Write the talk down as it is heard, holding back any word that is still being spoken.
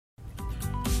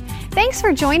Thanks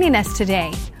for joining us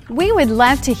today. We would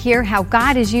love to hear how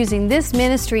God is using this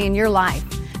ministry in your life.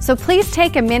 So please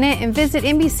take a minute and visit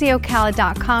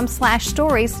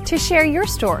NBCOcala.com/stories to share your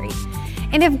story.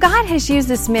 And if God has used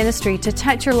this ministry to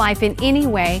touch your life in any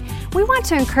way, we want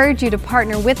to encourage you to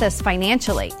partner with us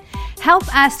financially.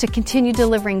 Help us to continue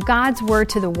delivering God's Word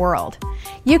to the world.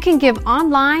 You can give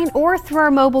online or through our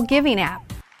mobile giving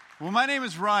app. Well, my name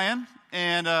is Ryan,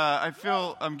 and I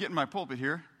feel I'm getting my pulpit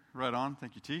here. Right on.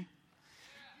 Thank you, T.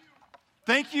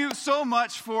 Thank you so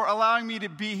much for allowing me to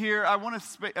be here. I want to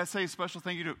say a special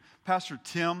thank you to Pastor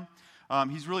Tim.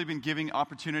 He's really been giving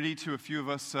opportunity to a few of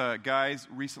us guys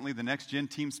recently, the Next Gen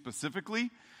team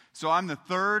specifically. So I'm the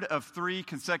third of 3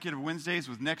 consecutive Wednesdays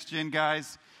with Next Gen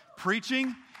guys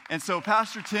preaching. And so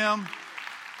Pastor Tim,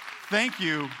 thank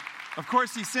you. Of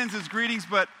course, he sends his greetings,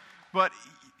 but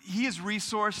he has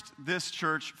resourced this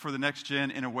church for the Next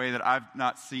Gen in a way that I've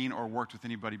not seen or worked with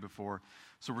anybody before.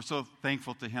 So we're so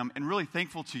thankful to him, and really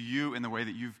thankful to you in the way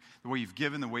that you've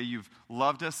given, the way you've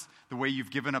loved us, the way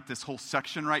you've given up this whole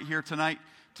section right here tonight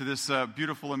to this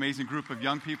beautiful, amazing group of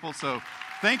young people. So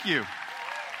thank you.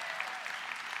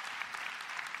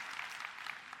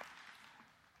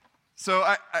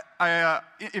 So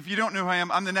if you don't know who I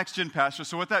am, I'm the Next Gen pastor.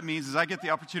 So what that means is I get the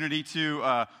opportunity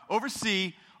to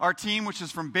oversee our team, which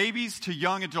is from babies to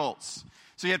young adults.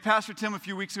 So you had Pastor Tim a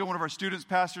few weeks ago, one of our students'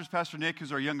 pastors, Pastor Nick,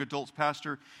 who's our young adults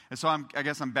pastor. And so I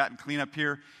guess I'm batting clean up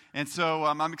here. And so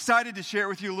I'm excited to share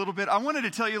with you a little bit. I wanted to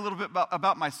tell you a little bit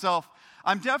about myself.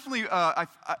 I'm definitely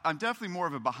more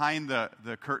of a behind the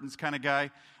curtains kind of guy.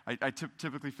 I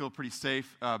typically feel pretty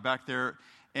safe back there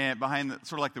and behind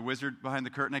sort of like the wizard behind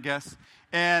the curtain, I guess.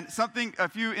 And a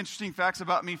few interesting facts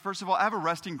about me. First of all, I have a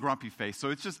resting grumpy face.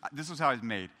 So this is how I was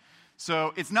made.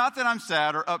 So it's not that I'm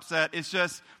sad or upset. It's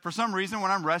just, for some reason, when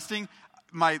I'm resting,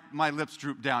 my lips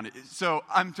droop down. So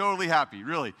I'm totally happy,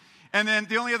 really. And then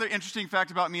the only other interesting fact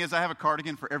about me is I have a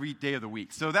cardigan for every day of the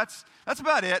week. So that's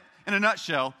about it in a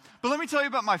nutshell. But let me tell you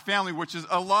about my family, which is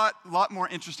a lot more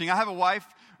interesting. I have a wife,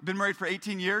 been married for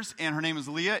 18 years, and her name is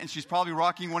Leah, and she's probably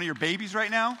rocking one of your babies right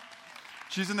now.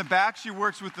 She's in the back. She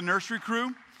works with the nursery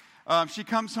crew. She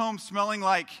comes home smelling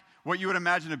like what you would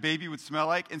imagine a baby would smell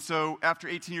like. And so after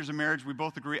 18 years of marriage, we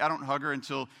both agree I don't hug her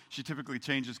until she typically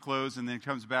changes clothes and then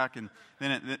comes back. And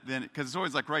then because it's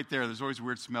always like right there's always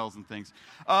weird smells and things.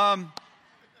 And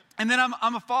then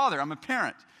I'm a father. I'm a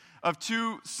parent of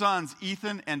 2 sons,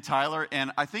 Ethan and Tyler.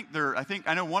 And I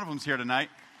know one of them's here tonight.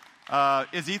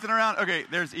 Is Ethan around? Okay,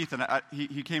 there's Ethan.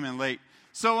 He came in late.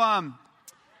 So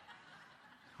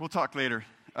we'll talk later.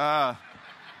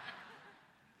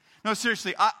 No,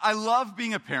 seriously, I love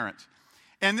being a parent.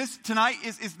 And this tonight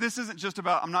this isn't just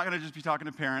about, I'm not going to just be talking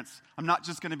to parents. I'm not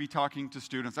just going to be talking to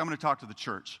students. I'm going to talk to the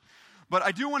church. But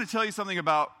I do want to tell you something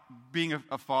about being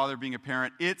a father, being a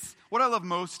parent. What I love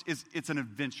most is it's an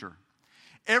adventure.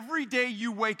 Every day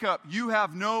you wake up, you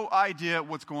have no idea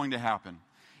what's going to happen.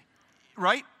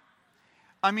 Right?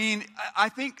 I mean, I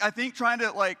think trying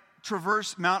to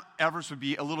traverse Mount Everest would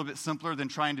be a little bit simpler than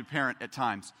trying to parent at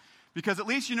times. Because at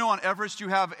least you know on Everest you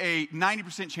have a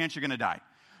 90% chance you're going to die.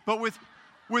 But with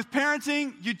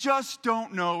parenting, you just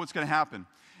don't know what's going to happen.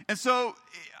 And so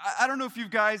I don't know if you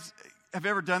guys have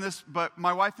ever done this, but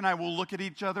my wife and I will look at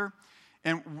each other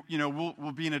and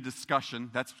we'll be in a discussion,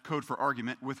 that's code for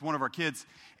argument, with one of our kids.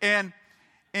 And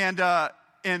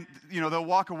they'll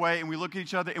walk away and we look at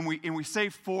each other and we say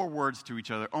 4 words to each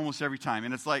other almost every time.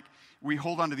 And it's like we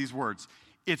hold on to these words.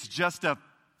 It's just a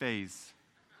phase.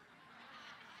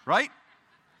 Right?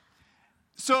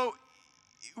 So,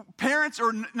 parents,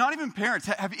 or not even parents,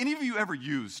 have any of you ever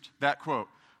used that quote?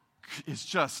 It's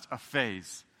just a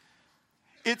phase.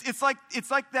 It's like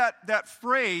that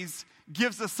phrase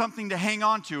gives us something to hang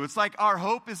on to. It's like our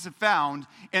hope is found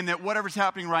and that whatever's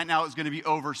happening right now is going to be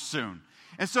over soon.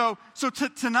 And so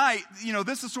tonight,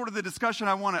 this is sort of the discussion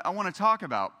I want to talk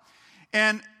about.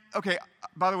 And okay,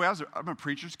 by the way, I'm a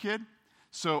preacher's kid,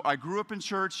 so I grew up in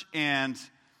church, and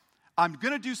I'm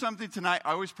going to do something tonight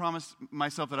I always promised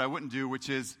myself that I wouldn't do, which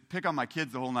is pick on my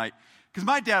kids the whole night. Because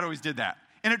my dad always did that.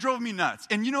 And it drove me nuts.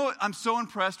 And you know what I'm so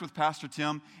impressed with Pastor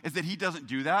Tim is that he doesn't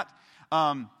do that.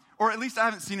 Or at least I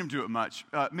haven't seen him do it much.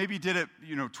 Maybe he did it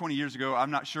 20 years ago. I'm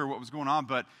not sure what was going on.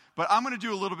 But I'm going to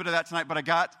do a little bit of that tonight. But I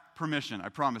got permission. I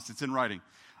promise. It's in writing.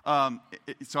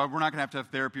 So we're not going to have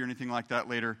therapy or anything like that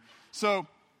later.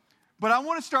 But I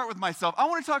want to start with myself. I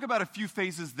want to talk about a few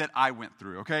phases that I went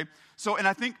through, okay? And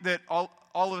I think that all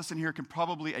of us in here can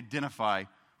probably identify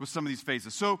with some of these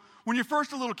phases. So when you're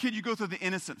first a little kid, you go through the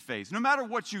innocent phase. No matter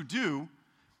what you do,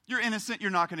 you're innocent, you're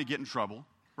not going to get in trouble,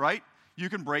 right? you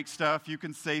can break stuff. You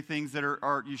can say things that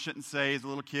are you shouldn't say as a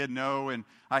little kid, no, and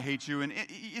I hate you. And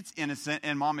it's innocent,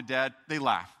 and mom and dad, they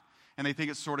laugh, and they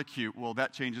think it's sort of cute. Well,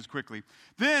 that changes quickly.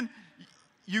 Then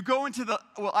you go into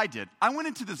I did. I went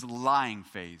into this lying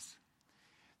phase.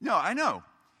 No, I know.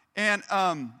 And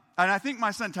I think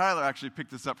my son Tyler actually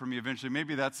picked this up from me eventually.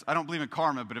 Maybe I don't believe in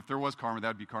karma, but if there was karma, that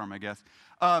would be karma, I guess.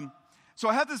 So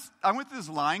I went through this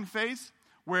lying phase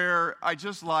where I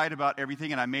just lied about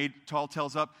everything and I made tall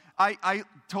tales up. I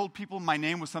told people my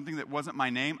name was something that wasn't my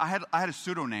name. I had a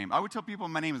pseudonym. I would tell people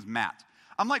my name is Matt.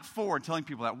 I'm like 4 and telling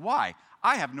people that. Why?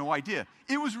 I have no idea.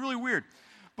 It was really weird.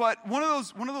 But one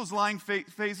of those lying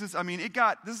phases, I mean,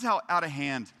 this is how out of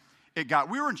hand it got.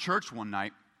 We were in church one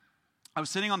night. I was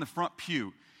sitting on the front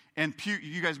pew. And pew,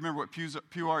 you guys remember what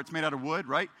pew are? It's made out of wood,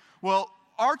 right? Well,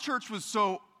 our church was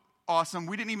so awesome,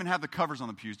 we didn't even have the covers on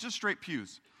the pews, just straight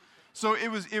pews. So it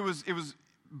was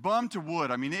bummed to wood.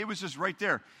 I mean, it was just right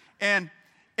there. And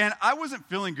I wasn't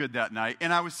feeling good that night.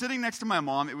 And I was sitting next to my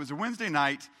mom. It was a Wednesday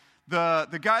night.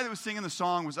 The guy that was singing the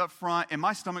song was up front, and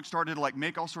my stomach started to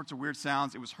make all sorts of weird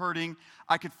sounds. It was hurting.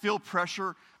 I could feel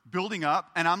pressure building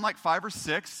up, and I'm like 5 or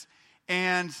 6,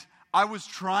 and I was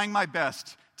trying my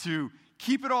best to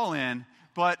keep it all in,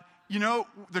 but,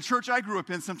 the church I grew up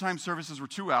in, sometimes services were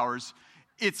 2 hours.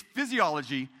 It's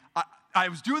physiology. I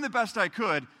was doing the best I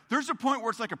could. There's a point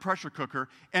where it's like a pressure cooker,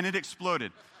 and it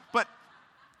exploded.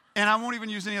 And I won't even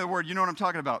use any other word. You know what I'm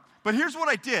talking about. But here's what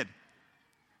I did.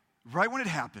 Right when it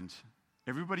happened,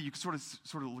 everybody, you can sort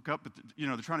of look up, but,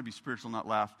 they're trying to be spiritual, not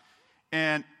laugh.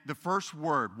 And the first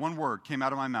word, one word, came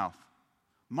out of my mouth.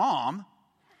 Mom?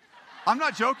 I'm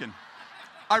not joking.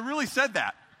 I really said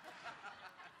that.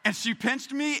 And she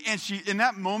pinched me, and in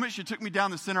that moment, she took me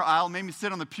down the center aisle, made me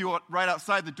sit on the pew right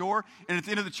outside the door. And at the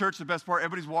end of the church, the best part,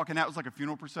 everybody's walking out. It was like a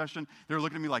funeral procession. They were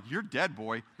looking at me like, "You're dead,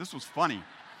 boy. This was funny."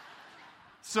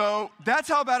 So that's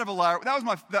how bad of a liar. That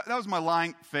was my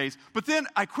lying phase. But then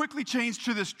I quickly changed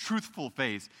to this truthful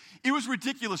phase. It was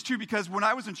ridiculous too, because when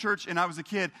I was in church and I was a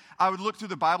kid, I would look through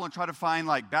the Bible and try to find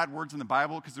bad words in the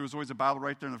Bible, because there was always a Bible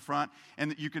right there in the front,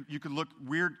 and you could look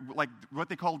weird, like what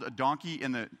they called a donkey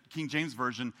in the King James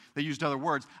Version. They used other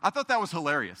words. I thought that was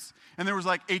hilarious. And there was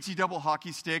HE double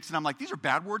hockey sticks, and I'm like, these are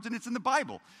bad words, and it's in the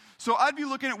Bible. So I'd be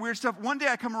looking at weird stuff. One day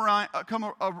I come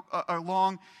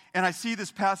along, and I see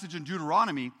this passage in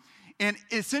Deuteronomy, and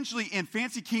essentially in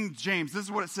fancy King James, this is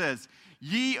what it says: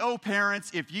 "Ye, O parents,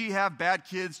 if ye have bad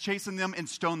kids, chasten them and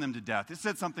stone them to death." It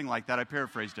said something like that. I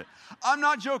paraphrased it. I'm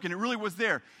not joking. It really was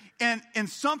there. And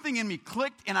something in me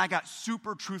clicked, and I got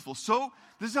super truthful. So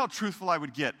this is how truthful I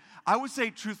would get. I would say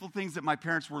truthful things that my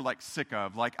parents were sick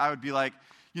of. I would be like,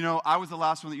 I was the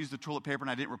last one that used the toilet paper, and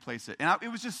I didn't replace it. And it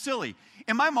was just silly.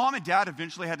 And my mom and dad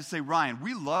eventually had to say, "Ryan,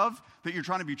 we love that you're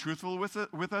trying to be truthful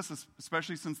with us,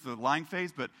 especially since the lying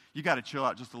phase, but you got to chill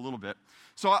out just a little bit."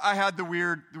 So I had the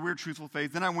weird truthful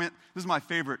phase. Then this is my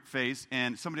favorite phase,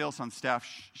 and somebody else on staff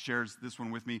shares this one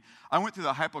with me. I went through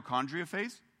the hypochondria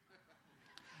phase.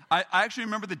 I actually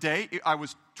remember the day. I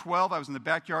was 12. I was in the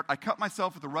backyard. I cut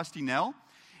myself with a rusty nail.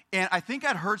 And I think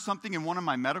I'd heard something in one of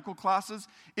my medical classes.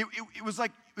 It was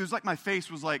like my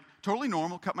face was totally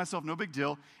normal, cut myself, no big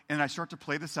deal. And I start to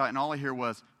play this out, and all I hear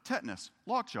was tetanus,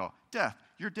 lockjaw, death,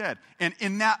 you're dead. And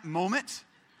in that moment,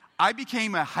 I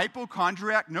became a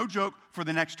hypochondriac, no joke, for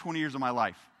the next 20 years of my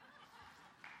life.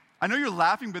 I know you're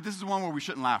laughing, but this is one where we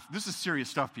shouldn't laugh. This is serious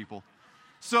stuff, people.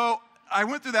 So I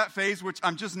went through that phase, which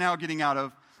I'm just now getting out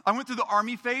of. I went through the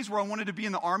army phase where I wanted to be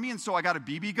in the army, and so I got a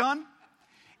BB gun.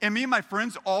 And me and my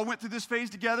friends all went through this phase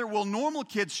together. Well, normal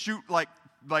kids shoot like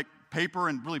paper,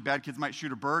 and really bad kids might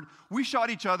shoot a bird. We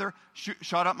shot each other,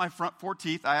 shot out my front 4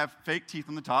 teeth. I have fake teeth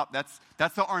on the top. That's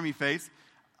the army phase.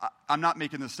 I'm not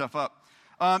making this stuff up.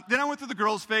 Then I went through the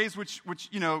girls phase, which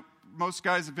most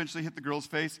guys eventually hit the girls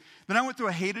phase. Then I went through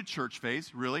a hated church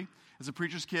phase, really, as a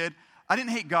preacher's kid. I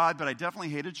didn't hate God, but I definitely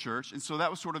hated church. And so that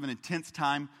was sort of an intense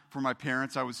time for my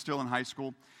parents. I was still in high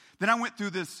school. Then I went through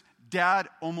this dad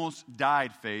almost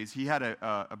died phase. He had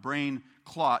a brain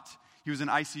clot. He was in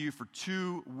ICU for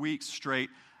 2 weeks straight.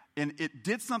 And it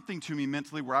did something to me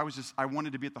mentally where I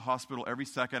wanted to be at the hospital every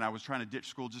second. I was trying to ditch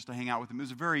school just to hang out with him. It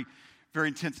was a very, very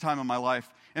intense time in my life.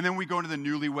 And then we go into the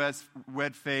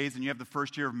newlywed phase, and you have the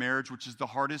first year of marriage, which is the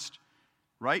hardest,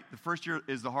 right? The first year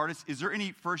is the hardest. Is there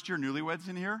any first-year newlyweds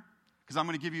in here? Because I'm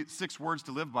going to give you 6 words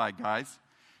to live by, guys.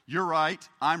 You're right,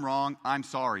 I'm wrong, I'm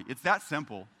sorry. It's that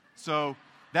simple. So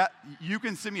that you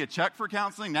can send me a check for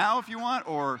counseling now if you want,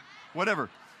 or whatever.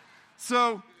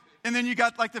 So, and then you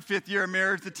got the 5th year of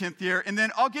marriage, the 10th year, and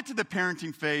then I'll get to the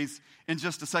parenting phase in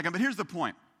just a second. But here's the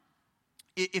point.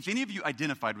 If any of you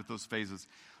identified with those phases,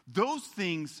 those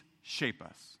things shape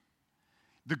us.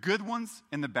 the good ones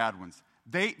and the bad ones.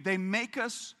 They make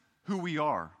us who we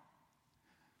are.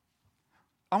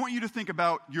 I want you to think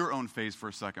about your own phase for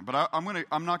a second, but I'm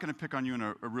not going to pick on you in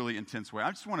a really intense way.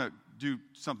 I just want to do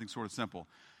something sort of simple.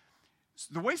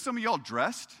 The way some of y'all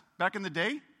dressed back in the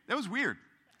day, that was weird.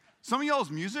 Some of y'all's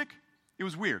music, it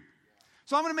was weird.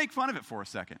 So I'm going to make fun of it for a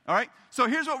second, all right? So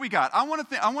here's what we got. I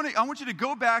want you to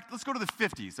go back. Let's go to the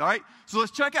 50s, all right? So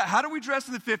let's check out, how do we dress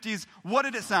in the 50s? What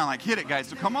did it sound like? Hit it, guys.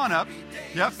 So come on up.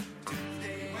 Yep.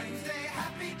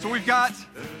 So we've got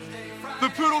the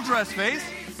poodle dress phase.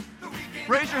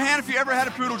 Raise your hand if you ever had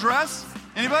a poodle dress.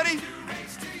 Anybody?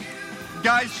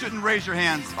 Guys shouldn't raise your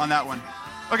hands on that one.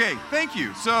 Okay, thank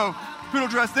you. So poodle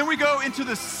dress. Then we go into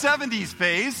the 70s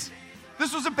phase.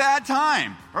 This was a bad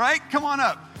time, all right? Come on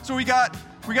up. So we got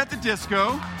the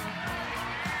disco.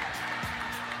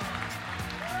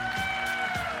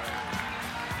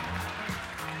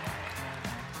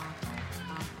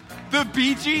 The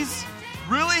Bee Gees?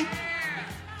 Really?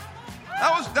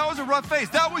 That was a rough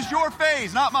phase. That was your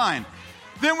phase, not mine.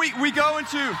 Then we go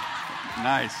into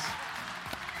nice.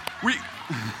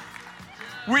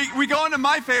 We go into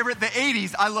my favorite, the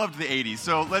 80s. I loved the 80s.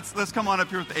 So let's come on up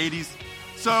here with the 80s.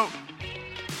 So,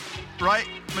 right,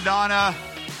 Madonna,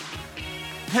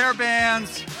 hair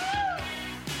bands.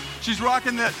 She's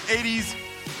rocking the 80s.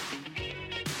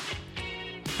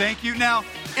 Thank you. Now,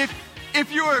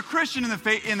 if you were a Christian in the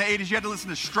 80s, you had to listen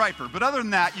to Stryper. But other than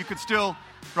that, you could still,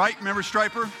 right? Remember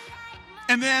Stryper?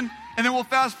 And then we'll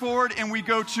fast forward and we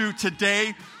go to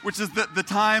today, which is the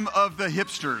time of the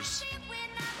hipsters.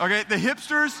 Okay, the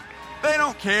hipsters, they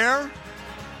don't care.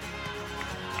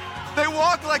 They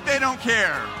walk like they don't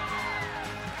care.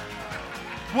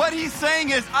 What he's saying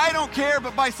is, I don't care,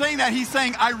 but by saying that, he's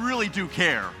saying, I really do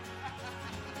care.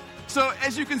 So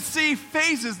as you can see,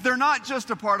 phases, they're not just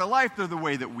a part of life. They're the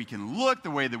way that we can look, the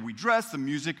way that we dress, the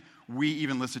music we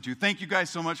even listen to. Thank you guys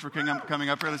so much for coming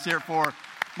up here. Let's hear it for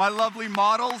my lovely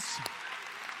models.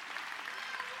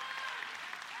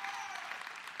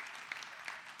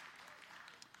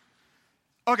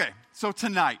 Okay, so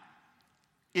tonight,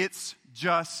 it's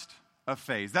just a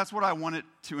phase. That's what I wanted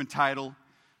to entitle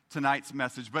tonight's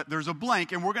message. But there's a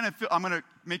blank, and I'm going to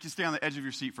make you stay on the edge of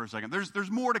your seat for a second.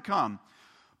 There's more to come.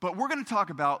 But we're going to talk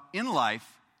about, in life,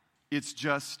 it's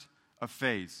just a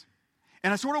phase.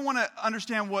 And I sort of want to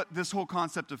understand what this whole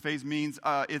concept of phase means.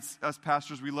 It's us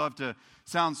pastors, we love to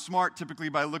sound smart, typically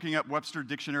by looking up Webster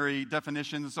Dictionary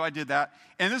definitions. So I did that.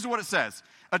 And this is what it says.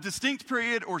 A distinct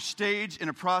period or stage in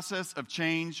a process of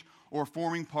change or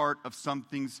forming part of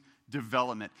something's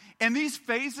development. And these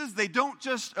phases, they don't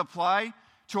just apply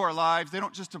to our lives. They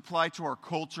don't just apply to our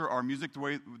culture, our music, the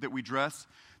way that we dress.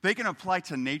 They can apply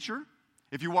to nature.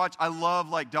 If you watch, I love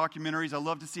documentaries. I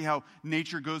love to see how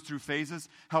nature goes through phases,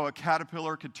 how a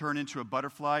caterpillar could turn into a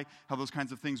butterfly, how those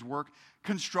kinds of things work.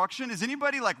 Construction, is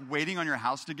anybody waiting on your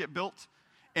house to get built?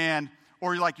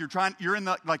 Or you're in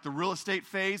the real estate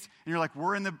phase, and you're like,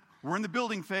 we're in the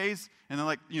building phase, and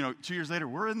then 2 years later,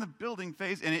 we're in the building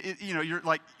phase, and you're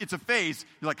like, it's a phase.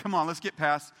 You're like, come on, let's get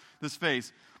past this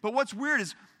phase. But what's weird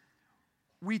is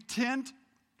we tend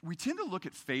to look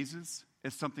at phases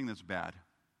as something that's bad.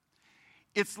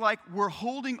 It's like we're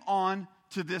holding on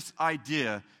to this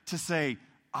idea to say,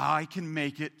 I can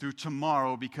make it through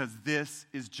tomorrow because this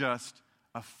is just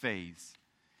a phase.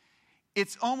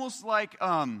 It's almost like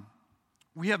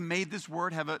we have made this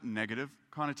word have a negative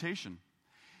connotation.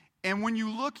 And when you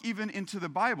look even into the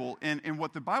Bible and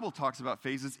what the Bible talks about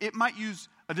phases, it might use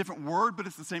a different word, but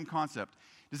it's the same concept.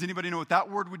 Does anybody know what that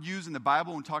word would use in the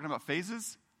Bible when talking about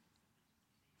phases?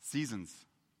 Seasons.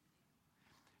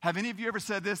 Have any of you ever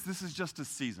said this? This is just a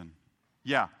season.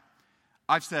 Yeah,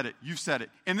 I've said it. You've said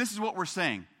it. And this is what we're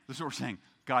saying.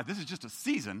 God, this is just a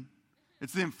season.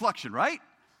 It's the inflection, right?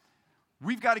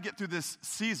 We've got to get through this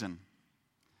season.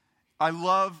 I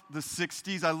love the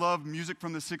 60s. I love music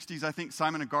from the 60s. I think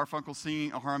Simon and Garfunkel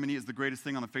singing a harmony is the greatest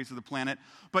thing on the face of the planet.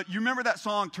 But you remember that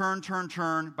song, Turn, Turn,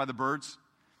 Turn, by the Byrds?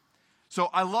 So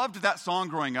I loved that song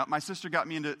growing up. My sister got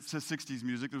me into 60s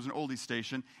music. There was an oldies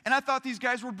station. And I thought these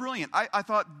guys were brilliant. I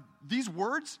thought these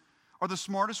words are the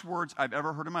smartest words I've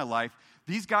ever heard in my life.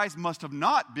 These guys must have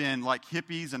not been like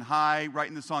hippies and high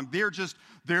writing the song.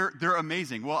 They're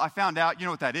amazing. Well, I found out, you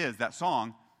know what that is, that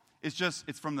song. It's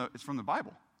from the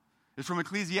Bible. It's from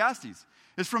Ecclesiastes.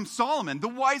 It's from Solomon, the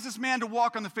wisest man to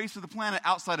walk on the face of the planet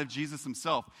outside of Jesus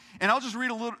himself. And I'll just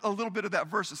read a little bit of that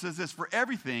verse. It says this, for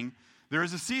everything there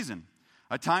is a season,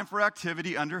 A time for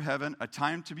activity under heaven, a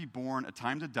time to be born, a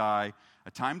time to die,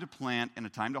 a time to plant and a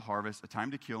time to harvest, a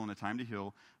time to kill and a time to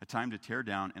heal, a time to tear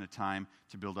down and a time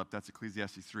to build up. That's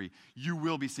Ecclesiastes 3. You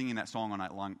will be singing that song all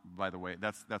night long, by the way.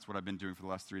 That's what I've been doing for the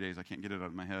last 3 days. I can't get it out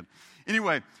of my head.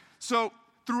 Anyway, so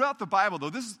throughout the Bible, though,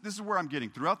 this is where I'm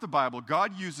getting. Throughout the Bible,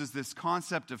 God uses this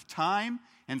concept of time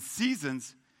and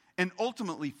seasons and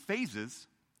ultimately phases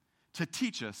to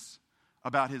teach us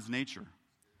about his nature.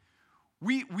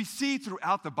 We see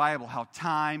throughout the Bible how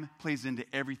time plays into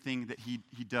everything that he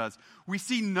does. We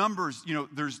see numbers,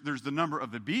 there's the number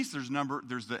of the beast, there's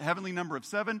the heavenly number of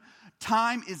 7.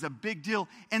 Time is a big deal,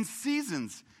 and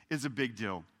seasons is a big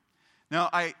deal. Now,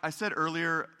 I said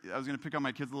earlier I was going to pick on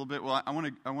my kids a little bit. Well, I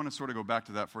want to sort of go back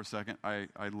to that for a second. I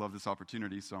love this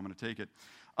opportunity, so I'm going to take it.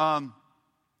 I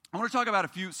want to talk about a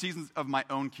few seasons of my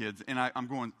own kids, and I'm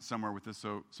going somewhere with this,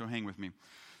 so hang with me.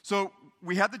 So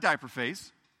we had the diaper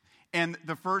phase. And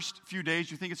the first few days,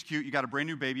 you think it's cute. You got a brand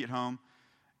new baby at home.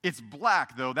 It's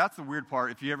black, though. That's the weird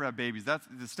part. If you ever have babies, that's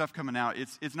the stuff coming out.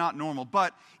 It's not normal,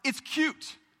 but it's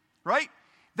cute, right?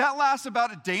 That lasts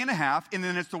about a day and a half, and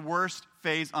then it's the worst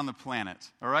phase on the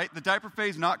planet, all right? The diaper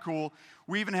phase, not cool.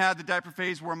 We even had the diaper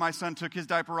phase where my son took his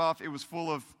diaper off. It was full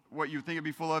of what you think it'd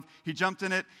be full of. He jumped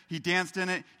in it. He danced in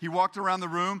it. He walked around the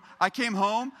room. I came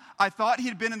home. I thought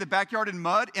he'd been in the backyard in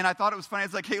mud, and I thought it was funny. I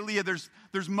was like, hey, Leah,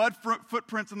 there's mud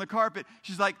footprints on the carpet.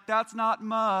 She's like, that's not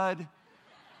mud.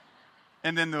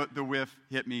 And then the whiff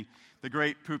hit me. The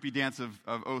great poopy dance of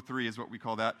 03 is what we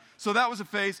call that. So that was a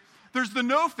phase. There's the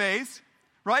no phase,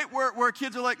 right, where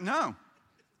kids are like, no.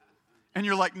 And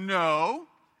you're like, no.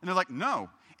 And they're like, no.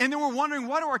 And then we're wondering,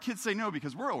 why do our kids say no?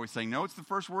 Because we're always saying no. It's the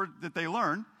first word that they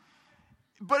learn.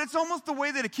 But it's almost the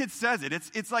way that a kid says it.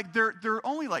 It's like they're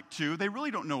only like 2. They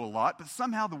really don't know a lot. But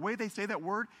somehow the way they say that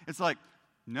word, it's like,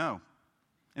 no.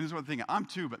 And this is what I'm thinking. I'm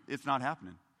 2, but it's not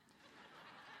happening.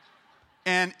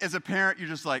 And as a parent, you're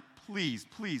just like, please,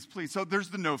 please, please. So there's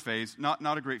the no phase, not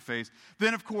a great phase.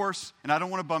 Then, of course, and I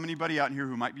don't want to bum anybody out in here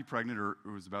who might be pregnant or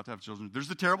who is about to have children, there's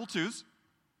the terrible 2s,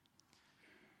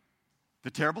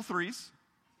 the terrible 3s,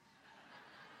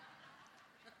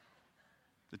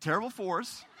 the terrible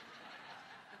 4s,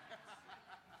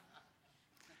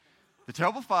 the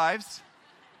terrible 5s,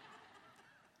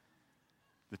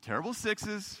 the terrible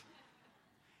 6s.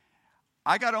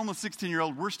 I got almost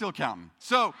 16-year-old. We're still counting.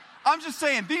 So I'm just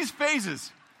saying, these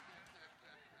phases,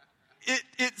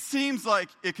 it seems like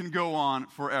it can go on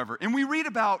forever. And we read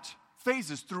about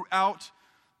phases throughout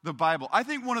the Bible. I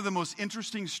think one of the most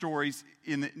interesting stories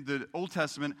in the Old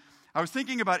Testament, I was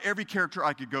thinking about every character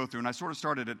I could go through, and I sort of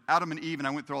started at Adam and Eve, and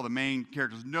I went through all the main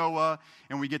characters. Noah,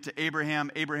 and we get to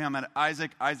Abraham. Abraham had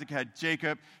Isaac. Isaac had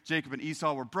Jacob. Jacob and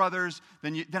Esau were brothers.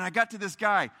 Then I got to this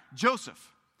guy,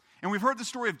 Joseph. And we've heard the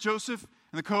story of Joseph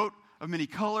and the coat of many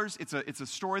colors. It's a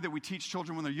story that we teach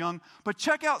children when they're young. But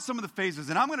check out some of the phases.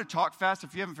 And I'm going to talk fast.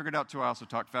 If you haven't figured out too, I also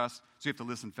talk fast, so you have to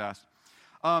listen fast.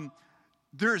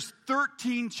 There's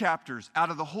 13 chapters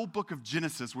out of the whole book of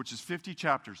Genesis, which is 50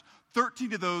 chapters.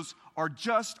 13 of those are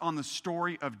just on the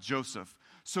story of Joseph.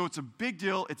 So it's a big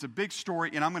deal. It's a big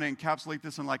story, and I'm going to encapsulate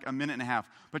this in like a minute and a half.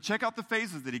 But check out the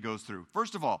phases that he goes through.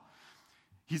 First of all,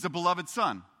 he's a beloved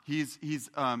son. He's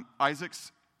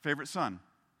Isaac's favorite son.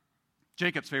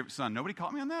 Jacob's favorite son. Nobody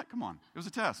caught me on that? Come on. It was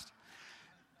a test.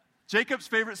 Jacob's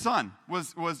favorite son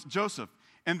was Joseph.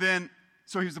 And then,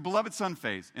 so he was the beloved son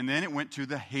phase. And then it went to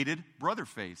the hated brother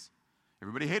phase.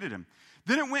 Everybody hated him.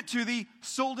 Then it went to the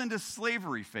sold into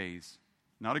slavery phase.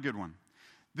 Not a good one.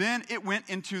 Then it went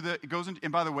into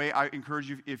and by the way, I encourage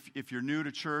you, if you're new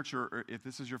to church or if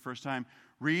this is your first time,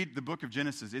 read the book of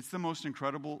Genesis. It's the most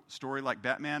incredible story, like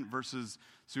Batman versus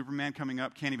Superman coming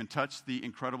up. Can't even touch the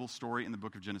incredible story in the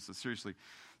book of Genesis, seriously.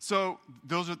 So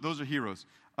those are heroes.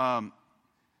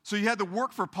 So you had the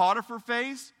work for Potiphar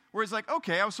phase, where he's like,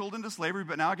 okay, I was sold into slavery,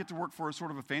 but now I get to work for a sort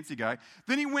of a fancy guy.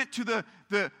 Then he went to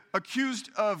the accused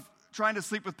of trying to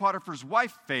sleep with Potiphar's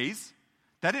wife phase.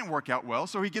 That didn't work out well,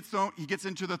 so he gets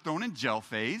into the thrown in jail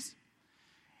phase.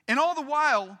 And all the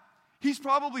while, he's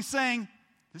probably saying,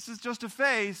 this is just a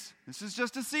phase. This is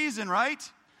just a season, right?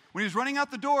 When he was running out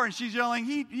the door and she's yelling,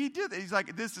 he did that. He's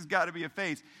like, this has got to be a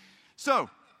phase. So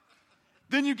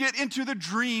then you get into the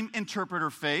dream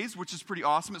interpreter phase, which is pretty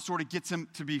awesome. It sort of gets him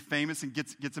to be famous and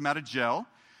gets him out of jail.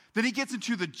 Then he gets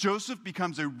into the Joseph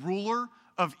becomes a ruler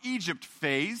of Egypt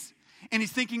phase. And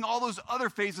he's thinking all those other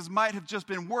phases might have just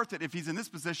been worth it if he's in this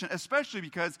position, especially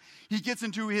because he gets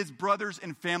into his brothers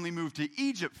and family move to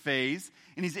Egypt phase,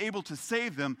 and he's able to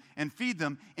save them and feed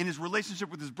them, and his relationship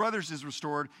with his brothers is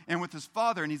restored, and with his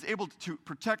father, and he's able to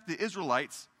protect the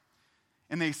Israelites,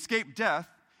 and they escape death.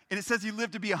 And it says he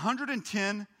lived to be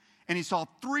 110, and he saw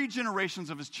 3 generations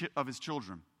of his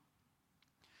children.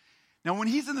 Now, when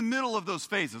he's in the middle of those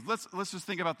phases, let's just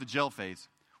think about the gel phase.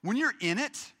 When you're in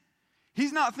it,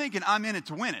 he's not thinking, I'm in it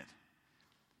to win it.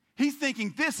 He's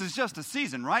thinking, this is just a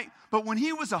season, right? But when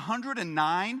he was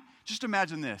 109, just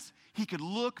imagine this. He could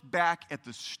look back at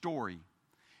the story,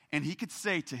 and he could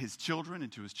say to his children,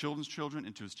 and to his children's children,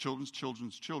 and to his children's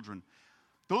children's children,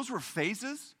 those were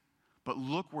phases, but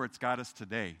look where it's got us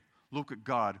today. Look what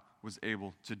God was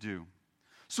able to do.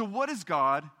 So what is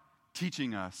God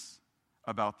teaching us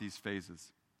about these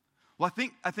phases? Well,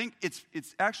 I think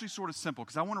it's actually sort of simple,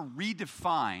 because I want to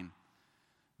redefine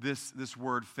this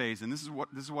word phase, and this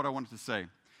is what I wanted to say.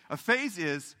 A phase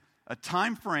is a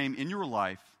time frame in your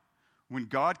life when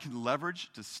God can leverage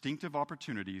distinctive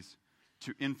opportunities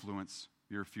to influence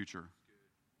your future.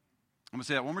 I'm going to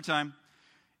say that one more time,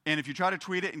 and if you try to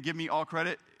tweet it and give me all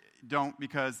credit, don't,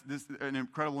 because an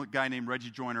incredible guy named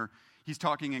Reggie Joyner, he's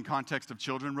talking in context of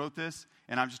children, wrote this,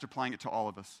 and I'm just applying it to all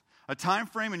of us. A time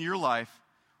frame in your life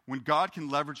when God can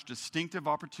leverage distinctive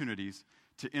opportunities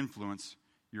to influence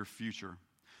your future.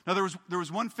 Now, there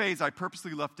was one phase I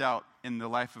purposely left out in the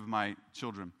life of my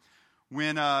children.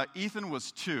 When Ethan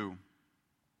was 2,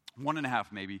 1.5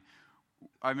 maybe,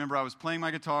 I remember I was playing my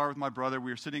guitar with my brother.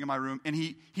 We were sitting in my room, and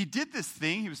he did this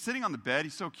thing. He was sitting on the bed.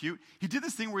 He's so cute. He did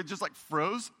this thing where he just like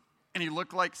froze, and he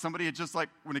looked like somebody had just like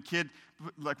when a kid,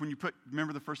 like when you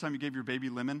remember the first time you gave your baby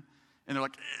lemon, and they're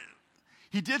like, ugh.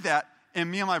 He did that, and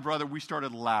me and my brother, we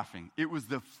started laughing. It was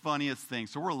the funniest thing.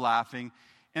 So we're laughing.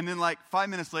 And then like 5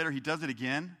 minutes later, he does it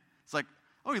again. It's like,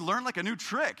 oh, he learned like a new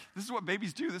trick. This is what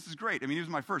babies do. This is great. I mean, he was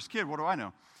my first kid. What do I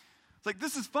know? It's like,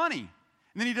 this is funny. And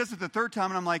then he does it the 3rd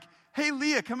time, and I'm like, hey,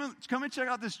 Leah, come and check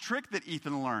out this trick that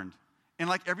Ethan learned. And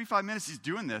like every 5 minutes, he's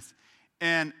doing this.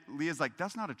 And Leah's like,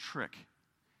 that's not a trick.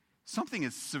 Something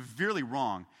is severely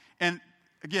wrong. And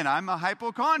again, I'm a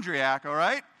hypochondriac, all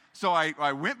right? So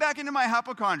I went back into my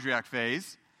hypochondriac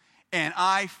phase, and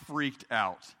I freaked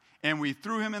out. And we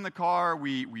threw him in the car.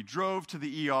 We drove to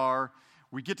the ER.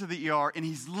 We get to the ER, and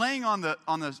he's laying on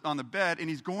the bed, and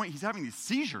he's having these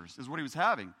seizures, is what he was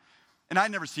having. And I'd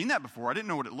never seen that before. I didn't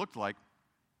know what it looked like.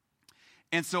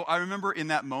 And so I remember in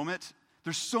that moment,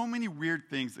 there's so many weird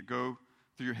things that go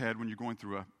through your head when you're going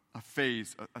through a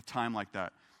phase, a time like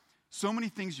that. So many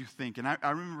things you think. And I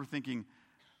remember thinking,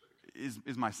 is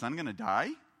my son going to die?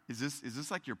 Is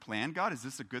this like your plan, God? Is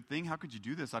this a good thing? How could you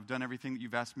do this? I've done everything that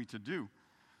you've asked me to do.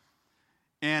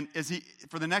 And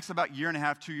for the next about 1.5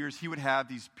 years, 2 years, he would have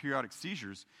these periodic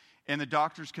seizures, and the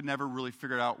doctors could never really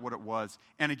figure out what it was.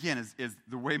 And again, is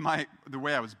the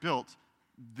way I was built,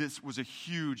 this was a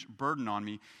huge burden on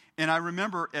me. And I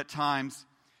remember at times,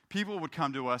 people would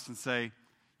come to us and say,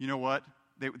 you know what?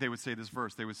 They would say this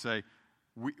verse. They would say,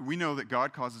 we know that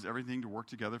God causes everything to work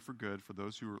together for good for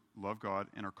those who love God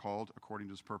and are called according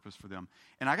to his purpose for them.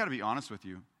 And I got to be honest with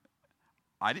you,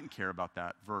 I didn't care about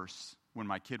that verse when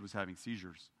my kid was having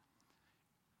seizures.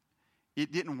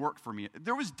 It didn't work for me.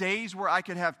 There was days where I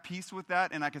could have peace with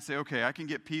that, and I could say, okay, I can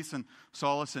get peace and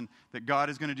solace and that God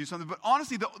is going to do something. But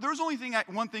honestly, there was only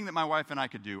one thing that my wife and I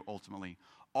could do ultimately.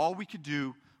 All we could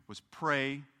do was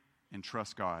pray and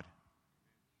trust God.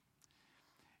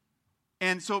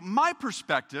 And so my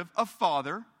perspective,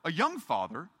 a young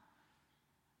father,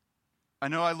 I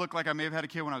know I look like I may have had a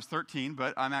kid when I was 13,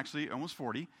 but I'm actually almost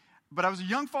 40. But I was a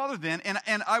young father then,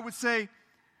 and I would say,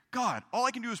 God, all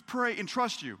I can do is pray and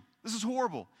trust you. This is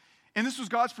horrible. And this was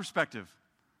God's perspective.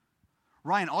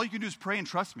 Ryan, all you can do is pray and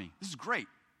trust me. This is great.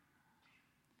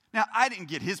 Now, I didn't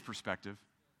get his perspective.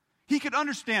 He could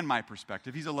understand my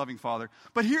perspective. He's a loving father.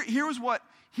 But here was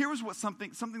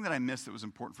something that I missed that was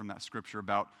important from that scripture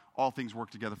about all things work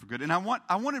together for good. And I want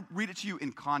to read it to you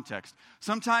in context.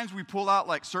 Sometimes we pull out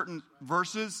like certain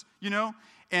verses,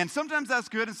 and sometimes that's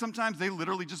good, and sometimes they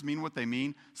literally just mean what they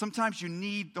mean. Sometimes you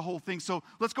need the whole thing. So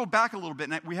let's go back a little bit,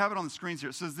 and we have it on the screens here.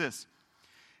 It says this,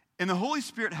 and the Holy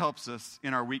Spirit helps us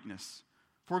in our weakness.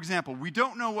 For example, we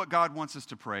don't know what God wants us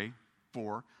to pray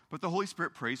for, but the Holy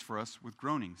Spirit prays for us with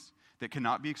groanings that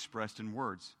cannot be expressed in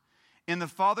words. And the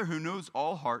Father who knows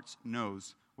all hearts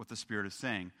knows what the Spirit is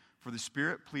saying, for the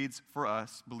Spirit pleads for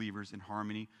us believers in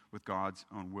harmony with God's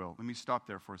own will. Let me stop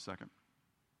there for a second.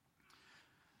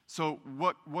 So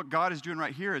what God is doing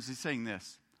right here is he's saying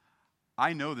this.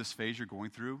 I know this phase you're going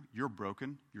through. You're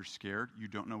broken. You're scared. You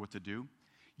don't know what to do.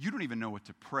 You don't even know what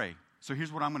to pray. So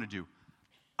here's what I'm going to do.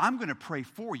 I'm going to pray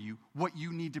for you what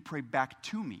you need to pray back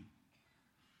to me.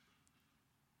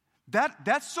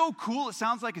 That's so cool, it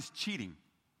sounds like it's cheating.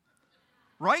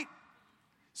 Right?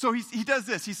 So he does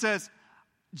this. He says,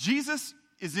 Jesus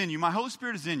is in you. My Holy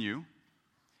Spirit is in you.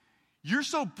 You're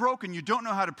so broken you don't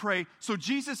know how to pray, so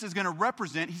Jesus is going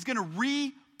to he's going to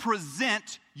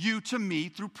represent you to me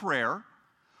through prayer.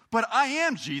 But I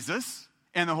am Jesus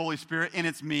and the Holy Spirit, and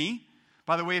it's me.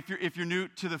 By the way, if you're new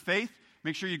to the faith,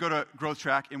 make sure you go to Growth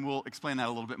Track, and we'll explain that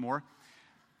a little bit more.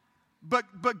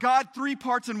 But God, three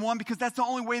parts in one, because that's the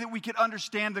only way that we could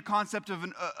understand the concept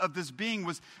of this being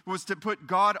was to put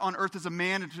God on earth as a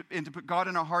man and to put God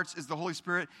in our hearts as the Holy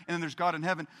Spirit, and then there's God in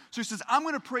heaven. So he says, I'm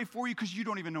going to pray for you because you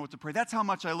don't even know what to pray. That's how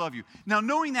much I love you. Now,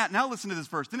 knowing that, now listen to this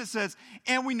verse. Then it says,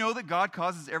 and we know that God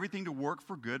causes everything to work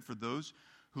for good for those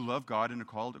who love God and are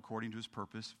called according to his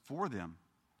purpose for them.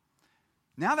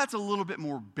 Now that's a little bit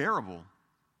more bearable.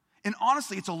 And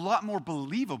honestly, it's a lot more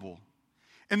believable.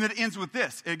 And then it ends with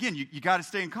this. Again, you got to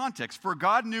stay in context. For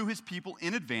God knew his people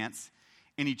in advance,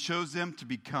 and he chose them to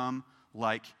become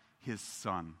like his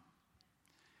son.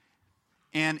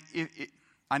 And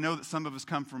I know that some of us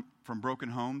come from broken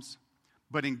homes,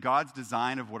 but in God's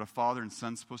design of what a father and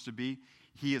son's supposed to be,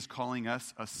 he is calling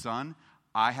us a son.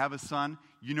 I have a son.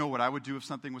 You know what I would do if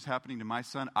something was happening to my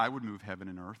son? I would move heaven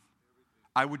and earth.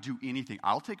 I would do anything.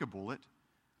 I'll take a bullet.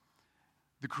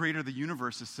 The creator of the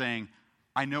universe is saying,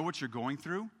 I know what you're going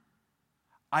through.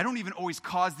 I don't even always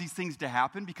cause these things to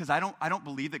happen because I don't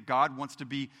believe that God wants to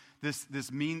be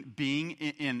this mean being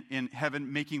in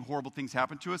heaven making horrible things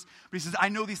happen to us. But he says, I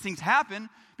know these things happen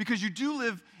because you do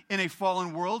live in a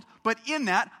fallen world, but in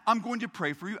that, I'm going to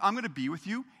pray for you. I'm going to be with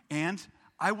you, and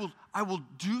I will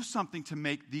do something to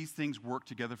make these things work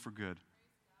together for good.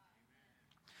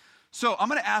 So I'm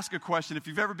going to ask a question. If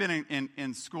you've ever been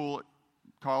in school,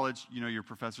 college, you know your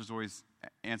professors always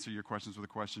answer your questions with a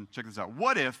question. Check this out.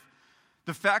 What if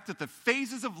the fact that the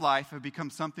phases of life have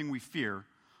become something we fear,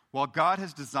 while God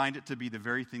has designed it to be the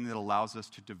very thing that allows us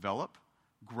to develop,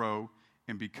 grow,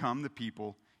 and become the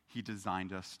people he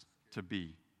designed us to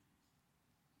be?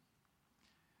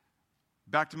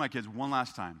 Back to my kids one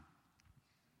last time.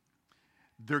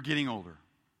 They're getting older.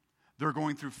 They're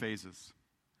going through phases.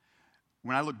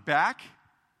 When I look back,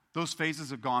 those phases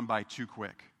have gone by too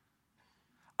quick.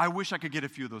 I wish I could get a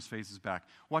few of those phases back.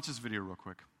 Watch this video real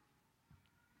quick.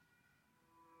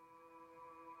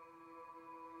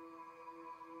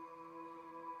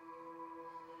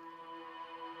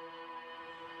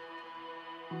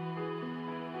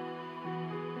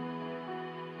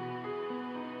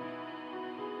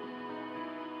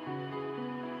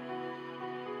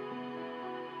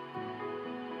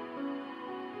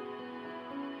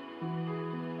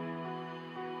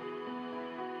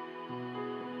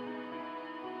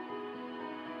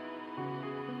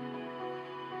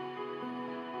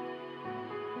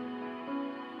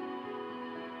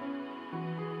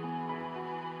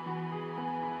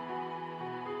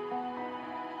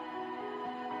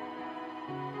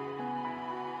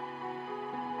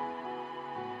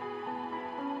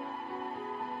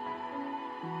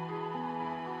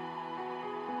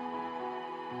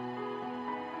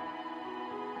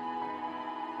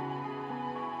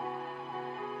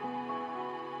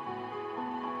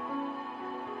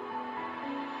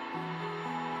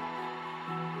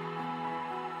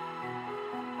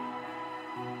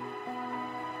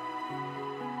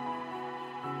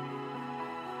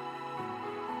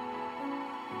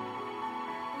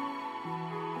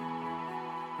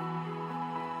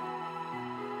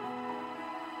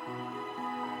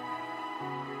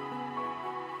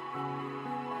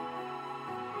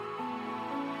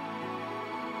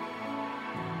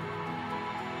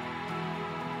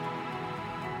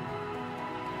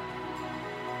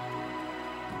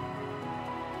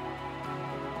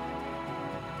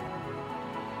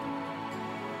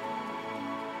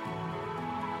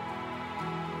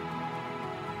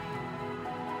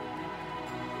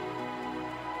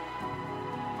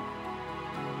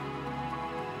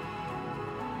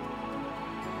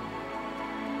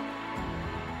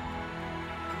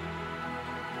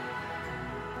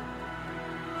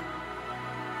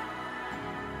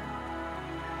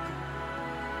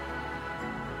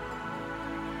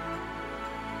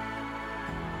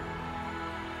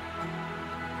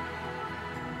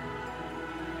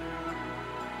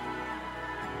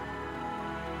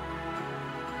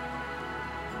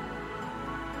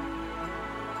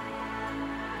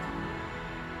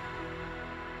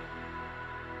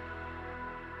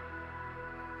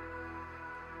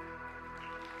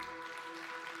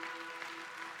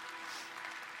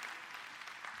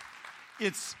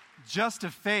 It's just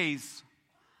a phase,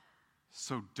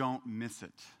 so don't miss it.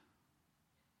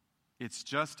 It's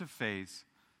just a phase,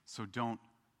 so don't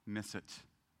miss it.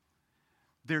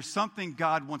 There's something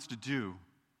God wants to do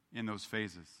in those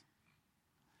phases.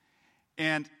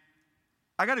 And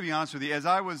I got to be honest with you,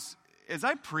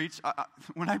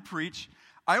 when I preach,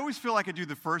 I always feel like I do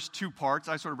the first two parts.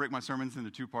 I sort of break my sermons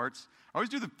into two parts. I always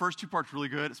do the first two parts really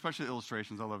good, especially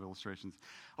illustrations. I love illustrations.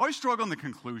 I always struggle in the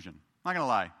conclusion. I'm not going to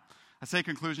lie. I say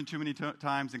conclusion too many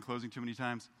times and closing too many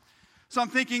times. So I'm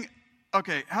thinking,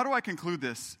 okay, how do I conclude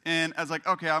this? And I was like,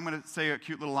 okay, I'm going to say a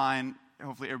cute little line.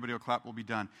 Hopefully everybody will clap, we'll be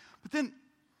done. But then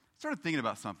I started thinking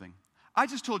about something. I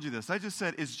just told you this. I just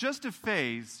said, it's just a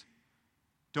phase.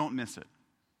 Don't miss it.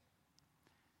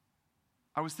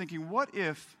 I was thinking, what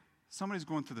if somebody's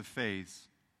going through the phase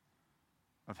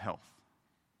of health,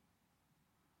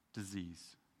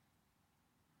 disease,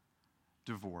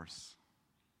 divorce,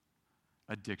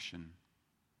 addiction,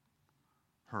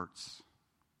 hurts,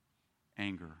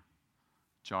 anger,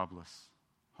 jobless,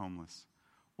 homeless?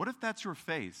 What if that's your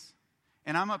phase?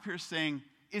 And I'm up here saying,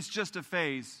 it's just a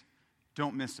phase,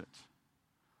 don't miss it.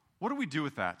 What do we do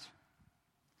with that?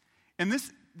 And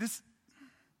this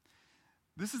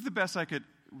is the best I could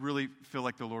really feel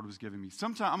like the Lord was giving me.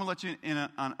 Sometime I'm gonna let you in.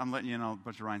 I'm letting you in on a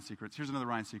bunch of Ryan secrets. Here's another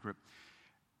Ryan secret.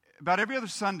 About every other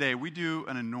Sunday, we do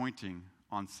an anointing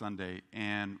on Sunday,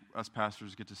 and us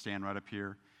pastors get to stand right up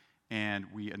here, and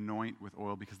we anoint with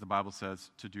oil because the Bible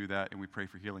says to do that, and we pray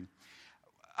for healing.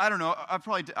 I don't know.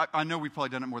 I know we've probably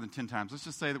done it more than 10 times. Let's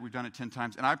just say that we've done it 10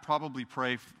 times, and I probably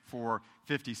pray for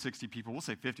 50, 60 people. We'll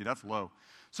say 50. That's low.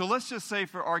 So let's just say,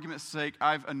 for argument's sake,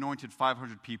 I've anointed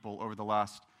 500 people over the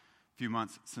last few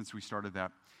months since we started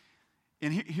that.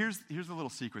 And here's the little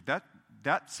secret.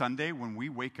 That Sunday when we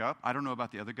wake up, I don't know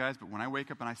about the other guys, but when I wake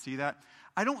up and I see that,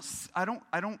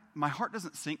 my heart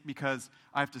doesn't sink because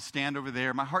I have to stand over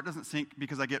there. My heart doesn't sink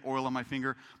because I get oil on my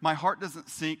finger. My heart doesn't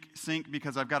sink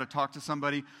because I've got to talk to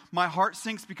somebody. My heart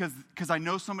sinks because I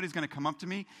know somebody's going to come up to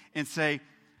me and say,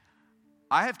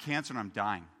 I have cancer and I'm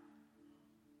dying.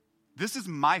 This is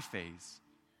my phase.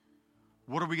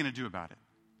 What are we going to do about it?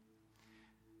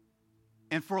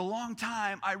 And for a long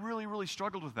time, I really, really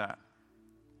struggled with that.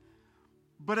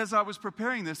 But as I was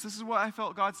preparing this is what I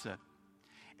felt God said.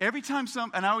 Every time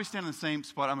and I always stand in the same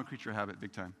spot. I'm a creature of habit,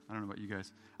 big time. I don't know about you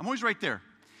guys. I'm always right there.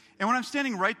 And when I'm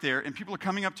standing right there and people are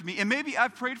coming up to me, and maybe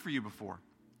I've prayed for you before,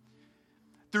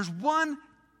 there's one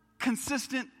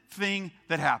consistent thing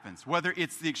that happens, whether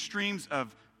it's the extremes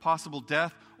of possible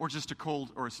death or just a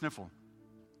cold or a sniffle.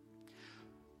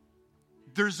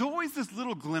 There's always this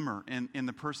little glimmer in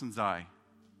the person's eye,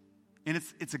 and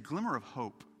it's a glimmer of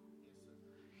hope.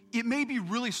 It may be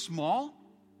really small,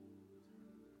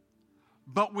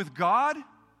 but with God,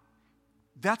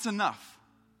 that's enough.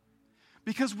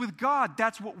 Because with God,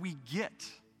 that's what we get.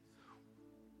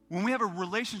 When we have a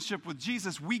relationship with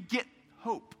Jesus, we get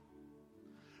hope.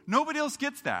 Nobody else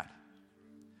gets that.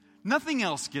 Nothing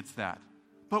else gets that.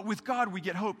 But with God, we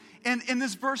get hope. And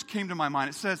this verse came to my mind.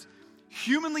 It says,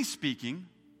 humanly speaking,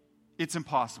 it's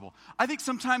impossible. I think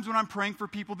sometimes when I'm praying for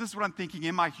people, this is what I'm thinking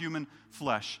in my human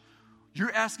flesh.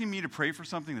 You're asking me to pray for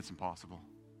something that's impossible.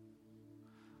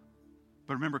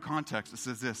 But remember context, it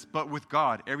says this, but with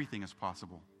God, everything is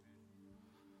possible.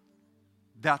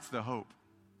 That's the hope.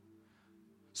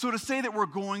 So to say that we're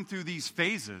going through these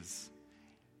phases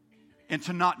and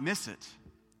to not miss it,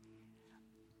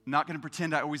 I'm not going to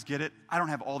pretend I always get it. I don't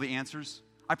have all the answers.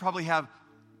 I probably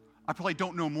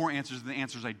don't know more answers than the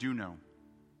answers I do know.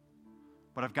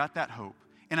 But I've got that hope.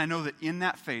 And I know that in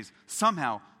that phase,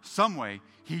 somehow, some way,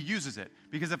 he uses it.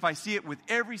 Because if I see it with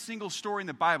every single story in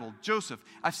the Bible, Joseph,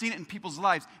 I've seen it in people's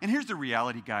lives. And here's the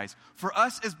reality, guys. For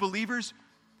us as believers,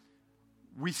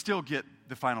 we still get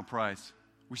the final prize.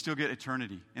 We still get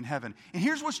eternity in heaven. And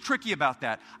here's what's tricky about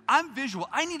that. I'm visual.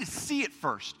 I need to see it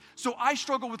first. So I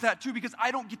struggle with that too because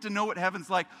I don't get to know what heaven's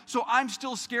like. So I'm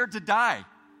still scared to die.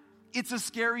 It's a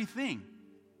scary thing.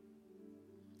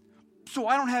 So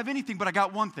I don't have anything, but I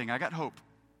got one thing. I got hope.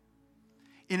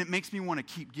 And it makes me want to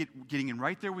keep getting in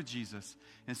right there with Jesus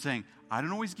and saying, I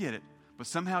don't always get it, but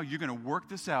somehow you're going to work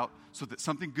this out so that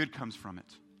something good comes from it.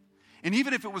 And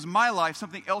even if it was my life,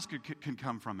 something else can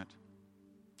come from it.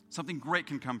 Something great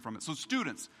can come from it. So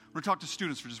students, we're going to talk to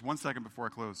students for just 1 second before I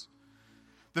close.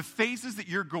 The phases that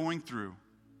you're going through,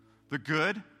 the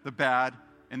good, the bad,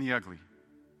 and the ugly,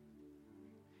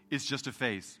 is just a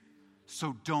phase.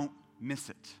 So don't miss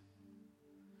it.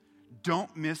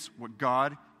 Don't miss what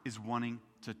God is wanting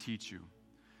to teach you.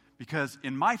 Because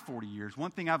in my 40 years, one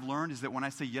thing I've learned is that when I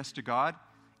say yes to God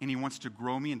and he wants to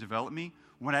grow me and develop me,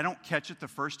 when I don't catch it the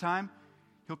first time,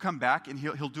 he'll come back and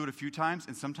he'll do it a few times,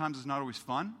 and sometimes it's not always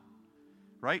fun,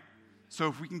 right? So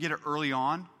if we can get it early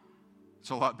on,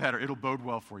 it's a lot better. It'll bode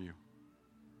well for you.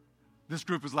 This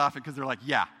group was laughing because they're like,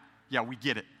 yeah, we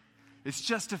get it. It's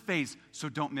just a phase, so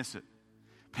don't miss it.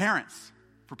 Parents,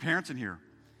 for parents in here,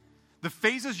 the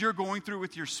phases you're going through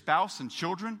with your spouse and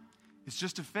children, it's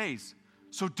just a phase.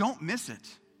 So don't miss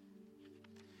it.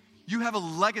 You have a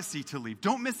legacy to leave.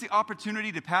 Don't miss the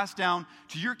opportunity to pass down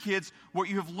to your kids what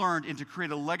you have learned and to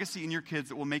create a legacy in your kids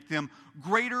that will make them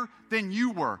greater than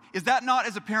you were. Is that not,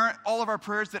 as a parent, all of our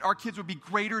prayers that our kids would be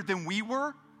greater than we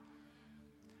were?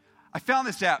 I found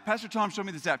this app. Pastor Tom showed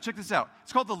me this app. Check this out.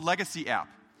 It's called the Legacy app.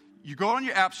 You go on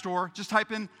your app store, just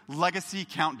type in Legacy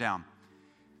Countdown.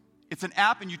 It's an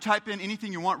app, and you type in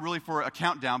anything you want really for a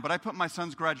countdown, but I put my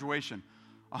son's graduation.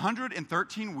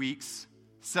 113 weeks,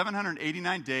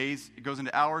 789 days. It goes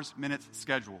into hours, minutes,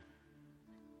 schedule.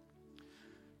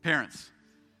 Parents,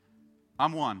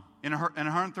 I'm one. In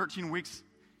 113 weeks,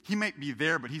 he may be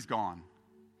there, but he's gone.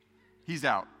 He's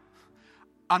out.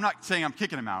 I'm not saying I'm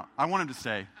kicking him out. I want him to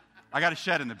stay. I got a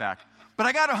shed in the back. But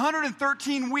I got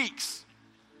 113 weeks.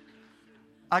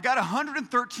 I got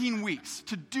 113 weeks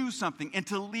to do something and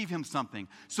to leave him something.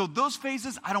 So those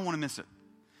phases, I don't want to miss it.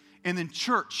 And then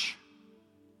church,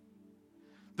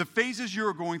 the phases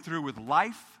you're going through with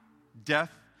life,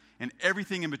 death, and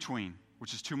everything in between,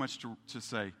 which is too much to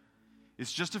say,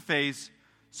 it's just a phase,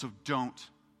 so don't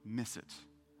miss it.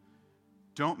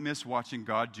 Don't miss watching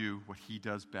God do what he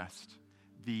does best,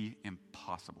 the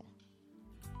impossible.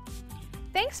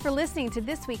 Thanks for listening to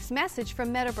this week's message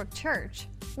from Meadowbrook Church.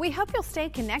 We hope you'll stay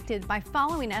connected by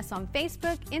following us on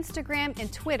Facebook, Instagram,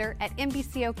 and Twitter at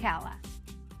MBC Ocala.